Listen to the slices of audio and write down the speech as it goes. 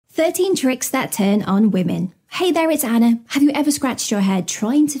13 tricks that turn on women. Hey there, it's Anna. Have you ever scratched your head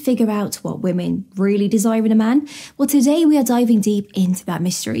trying to figure out what women really desire in a man? Well, today we are diving deep into that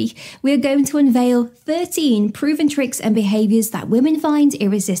mystery. We are going to unveil 13 proven tricks and behaviours that women find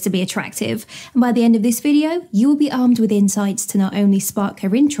irresistibly attractive. And by the end of this video, you will be armed with insights to not only spark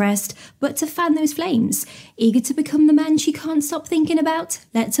her interest, but to fan those flames. Eager to become the man she can't stop thinking about?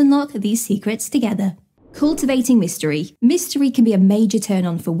 Let's unlock these secrets together. Cultivating mystery. Mystery can be a major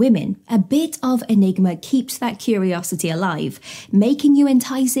turn-on for women. A bit of enigma keeps that curiosity alive, making you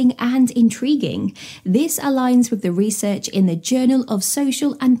enticing and intriguing. This aligns with the research in the Journal of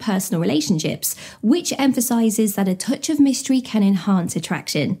Social and Personal Relationships, which emphasizes that a touch of mystery can enhance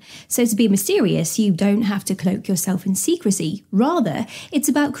attraction. So to be mysterious, you don't have to cloak yourself in secrecy. Rather, it's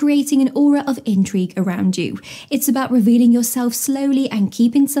about creating an aura of intrigue around you. It's about revealing yourself slowly and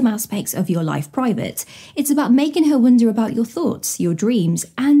keeping some aspects of your life private. It's about making her wonder about your thoughts, your dreams,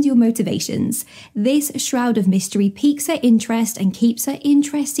 and your motivations. This shroud of mystery piques her interest and keeps her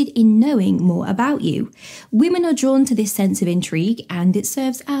interested in knowing more about you. Women are drawn to this sense of intrigue, and it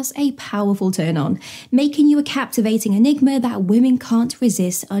serves as a powerful turn-on, making you a captivating enigma that women can't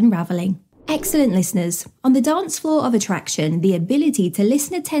resist unraveling. Excellent listeners. On the dance floor of attraction, the ability to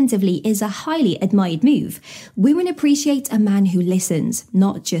listen attentively is a highly admired move. Women appreciate a man who listens,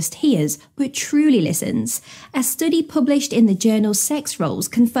 not just hears, but truly listens. A study published in the journal Sex Roles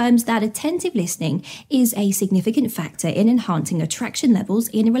confirms that attentive listening is a significant factor in enhancing attraction levels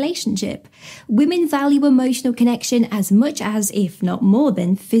in a relationship. Women value emotional connection as much as, if not more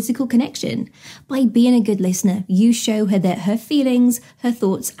than, physical connection. By being a good listener, you show her that her feelings, her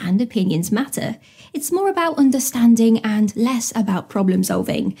thoughts, and opinions matter. It's more about understanding and less about problem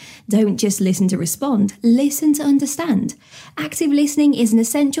solving. Don't just listen to respond, listen to understand. Active listening is an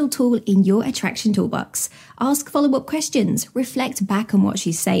essential tool in your attraction toolbox. Ask follow-up questions, reflect back on what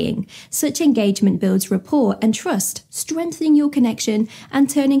she's saying. Such engagement builds rapport and trust, strengthening your connection and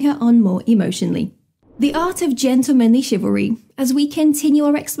turning her on more emotionally. The art of gentlemanly chivalry. As we continue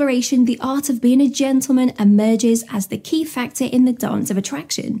our exploration, the art of being a gentleman emerges as the key factor in the dance of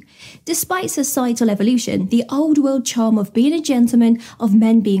attraction. Despite societal evolution, the old world charm of being a gentleman, of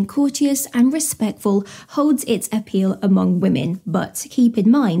men being courteous and respectful, holds its appeal among women. But keep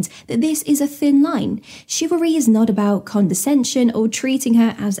in mind that this is a thin line. Chivalry is not about condescension or treating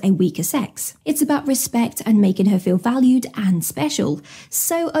her as a weaker sex. It's about respect and making her feel valued and special.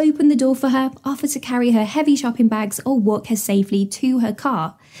 So open the door for her, offer to carry her heavy shopping bags, or walk her safely to her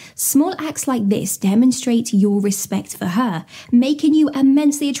car. Small acts like this demonstrate your respect for her, making you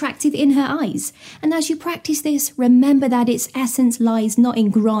immensely attractive in her eyes. And as you practice this, remember that its essence lies not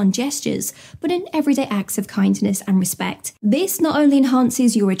in grand gestures, but in everyday acts of kindness and respect. This not only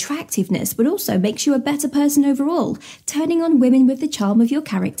enhances your attractiveness, but also makes you a better person overall, turning on women with the charm of your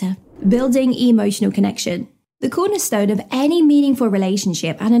character. Building emotional connection. The cornerstone of any meaningful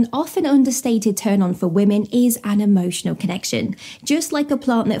relationship and an often understated turn-on for women is an emotional connection. Just like a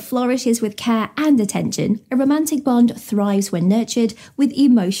plant that flourishes with care and attention, a romantic bond thrives when nurtured with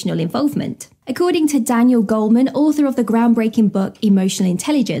emotional involvement. According to Daniel Goleman, author of the groundbreaking book Emotional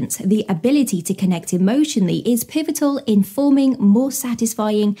Intelligence, the ability to connect emotionally is pivotal in forming more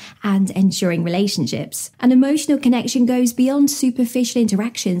satisfying and enduring relationships. An emotional connection goes beyond superficial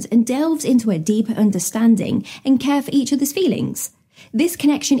interactions and delves into a deeper understanding and care for each other's feelings. This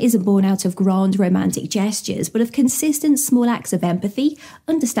connection isn't born out of grand romantic gestures, but of consistent small acts of empathy,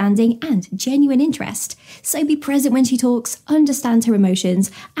 understanding, and genuine interest. So be present when she talks, understand her emotions,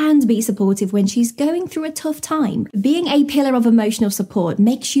 and be supportive when she's going through a tough time. Being a pillar of emotional support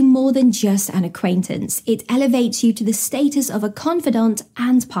makes you more than just an acquaintance. It elevates you to the status of a confidant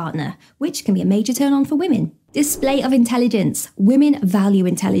and partner, which can be a major turn-on for women. Display of intelligence. Women value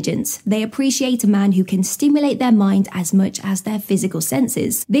intelligence. They appreciate a man who can stimulate their mind as much as their physical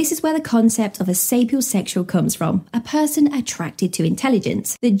senses. This is where the concept of a sapiosexual comes from, a person attracted to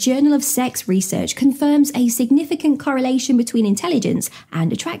intelligence. The Journal of Sex Research confirms a significant correlation between intelligence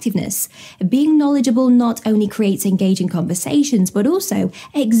and attractiveness. Being knowledgeable not only creates engaging conversations, but also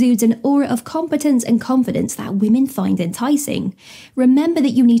exudes an aura of competence and confidence that women find enticing. Remember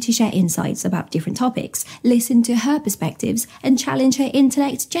that you need to share insights about different topics, listen to her perspectives, and challenge her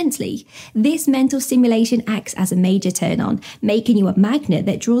intellect gently. This mental stimulation acts as a major turn-on, making you a magnet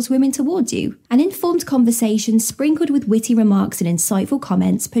that draws women towards you. An informed conversation sprinkled with witty remarks and insightful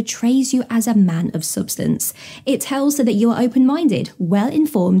comments portrays you as a man of substance. It tells her that you are open-minded,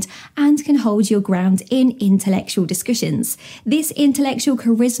 well-informed, and can hold your ground in intellectual discussions. This intellectual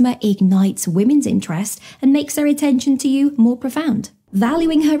charisma ignites women's interest and makes their attention to you more profound.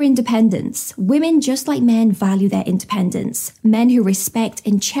 Valuing her independence. Women, just like men, value their independence. Men who respect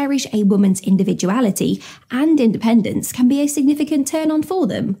and cherish a woman's individuality and independence can be a significant turn-on for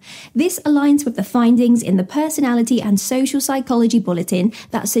them. This aligns with the findings in the Personality and Social Psychology Bulletin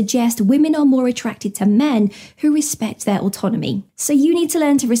that suggest women are more attracted to men who respect their autonomy. So you need to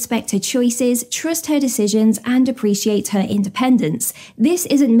learn to respect her choices, trust her decisions, and appreciate her independence. This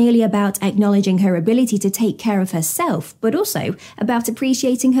isn't merely about acknowledging her ability to take care of herself, but also about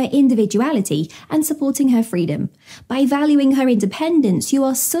appreciating her individuality and supporting her freedom. By valuing her independence, you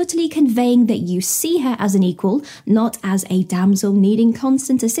are subtly conveying that you see her as an equal, not as a damsel needing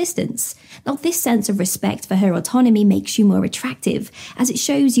constant assistance. Now, this sense of respect for her autonomy makes you more attractive, as it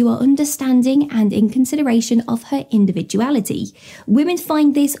shows you are understanding and in consideration of her individuality. Women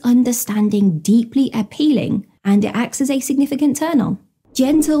find this understanding deeply appealing, and it acts as a significant turn-on.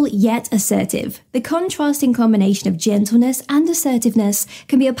 Gentle yet assertive. The contrasting combination of gentleness and assertiveness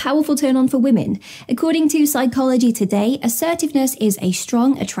can be a powerful turn-on for women. According to Psychology Today, assertiveness is a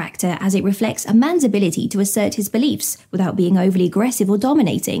strong attractor as it reflects a man's ability to assert his beliefs without being overly aggressive or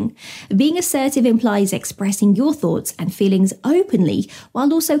dominating. Being assertive implies expressing your thoughts and feelings openly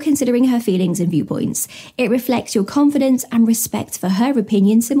while also considering her feelings and viewpoints. It reflects your confidence and respect for her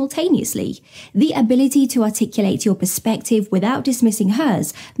opinion simultaneously. The ability to articulate your perspective without dismissing hers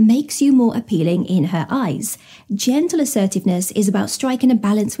makes you more appealing in her eyes. Gentle assertiveness is about striking a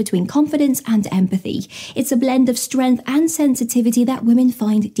balance between confidence and empathy. It's a blend of strength and sensitivity that women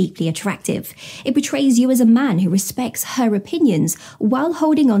find deeply attractive. It portrays you as a man who respects her opinions while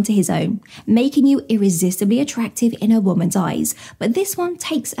holding on to his own, making you irresistibly attractive in a woman's eyes. But this one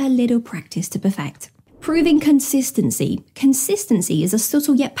takes a little practice to perfect. Proving consistency. Consistency is a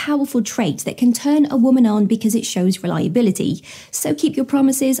subtle yet powerful trait that can turn a woman on because it shows reliability. So keep your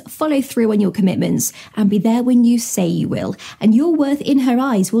promises, follow through on your commitments, and be there when you say you will, and your worth in her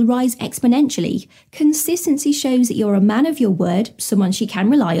eyes will rise exponentially. Consistency shows that you're a man of your word, someone she can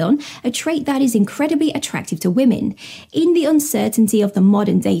rely on, a trait that is incredibly attractive to women. In the uncertainty of the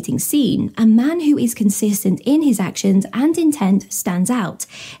modern dating scene, a man who is consistent in his actions and intent stands out.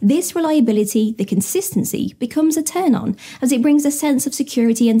 This reliability, the consistency, becomes a turn-on as it brings a sense of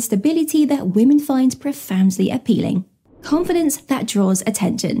security and stability that women find profoundly appealing. Confidence that draws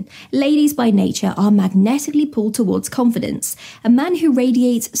attention. Ladies by nature are magnetically pulled towards confidence. A man who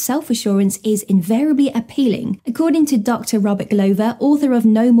radiates self-assurance is invariably appealing. According to Dr. Robert Glover, author of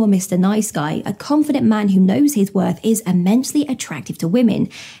No More Mr. Nice Guy, a confident man who knows his worth is immensely attractive to women.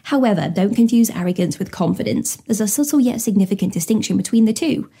 However, don't confuse arrogance with confidence. There's a subtle yet significant distinction between the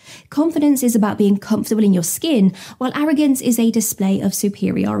two. Confidence is about being comfortable in your skin, while arrogance is a display of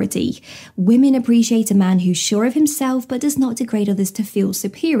superiority. Women appreciate a man who's sure of himself but does not degrade others to feel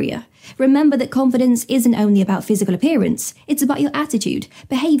superior. Remember that confidence isn't only about physical appearance, it's about your attitude,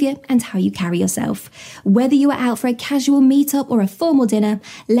 behaviour, and how you carry yourself. Whether you are out for a casual meetup or a formal dinner,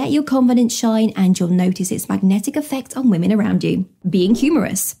 let your confidence shine and you'll notice its magnetic effect on women around you. Being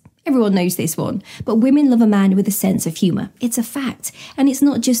humorous. Everyone knows this one, but women love a man with a sense of humour. It's a fact. And it's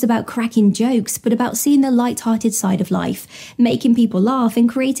not just about cracking jokes, but about seeing the light-hearted side of life, making people laugh and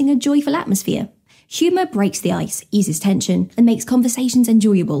creating a joyful atmosphere. Humour breaks the ice, eases tension, and makes conversations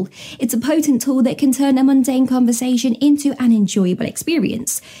enjoyable. It's a potent tool that can turn a mundane conversation into an enjoyable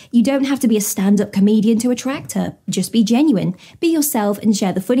experience. You don't have to be a stand-up comedian to attract her. Just be genuine, be yourself, and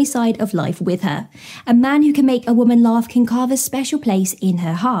share the funny side of life with her. A man who can make a woman laugh can carve a special place in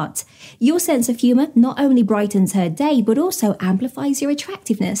her heart. Your sense of humour not only brightens her day, but also amplifies your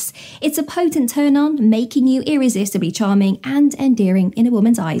attractiveness. It's a potent turn-on, making you irresistibly charming and endearing in a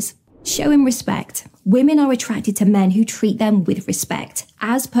woman's eyes. Showing respect. Women are attracted to men who treat them with respect.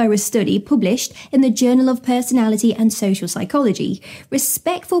 As per a study published in the Journal of Personality and Social Psychology,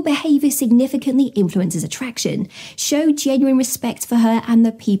 respectful behaviour significantly influences attraction. Show genuine respect for her and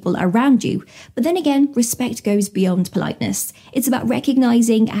the people around you. But then again, respect goes beyond politeness. It's about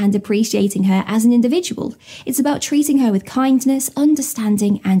recognising and appreciating her as an individual. It's about treating her with kindness,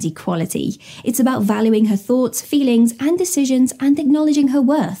 understanding, and equality. It's about valuing her thoughts, feelings, and decisions and acknowledging her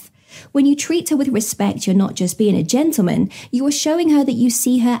worth. When you treat her with respect, you're not just being a gentleman, you are showing her that you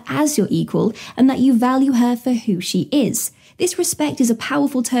see her as your equal and that you value her for who she is. This respect is a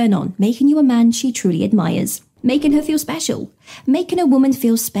powerful turn-on, making you a man she truly admires. Making her feel special. Making a woman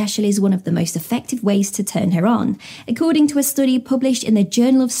feel special is one of the most effective ways to turn her on. According to a study published in the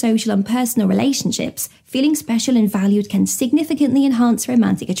Journal of Social and Personal Relationships, feeling special and valued can significantly enhance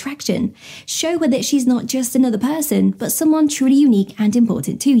romantic attraction. Show her that she's not just another person, but someone truly unique and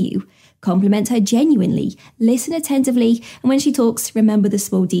important to you. Compliment her genuinely, listen attentively, and when she talks, remember the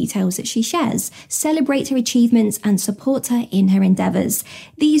small details that she shares. Celebrate her achievements and support her in her endeavours.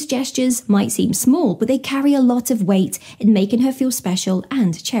 These gestures might seem small, but they carry a lot of weight in making her feel special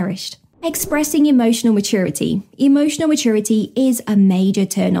and cherished. Expressing emotional maturity. Emotional maturity is a major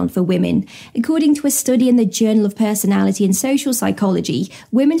turn-on for women. According to a study in the Journal of Personality and Social Psychology,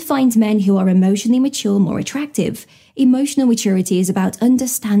 women find men who are emotionally mature more attractive. Emotional maturity is about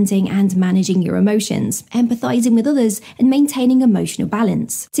understanding and managing your emotions, empathizing with others, and maintaining emotional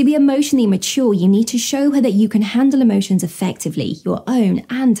balance. To be emotionally mature, you need to show her that you can handle emotions effectively, your own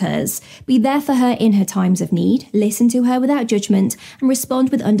and hers. Be there for her in her times of need, listen to her without judgment, and respond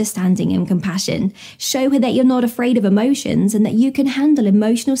with understanding and compassion. Show her that you're not afraid of emotions and that you can handle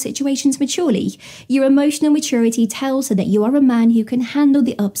emotional situations maturely. Your emotional maturity tells her that you are a man who can handle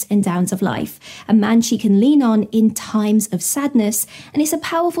the ups and downs of life, a man she can lean on in times of sadness, and it's a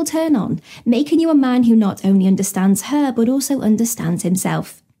powerful turn on, making you a man who not only understands her but also understands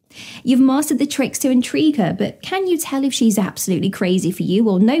himself. You've mastered the tricks to intrigue her, but can you tell if she's absolutely crazy for you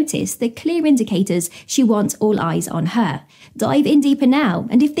or notice the clear indicators she wants all eyes on her? Dive in deeper now,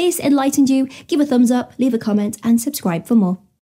 and if this enlightened you, give a thumbs up, leave a comment, and subscribe for more.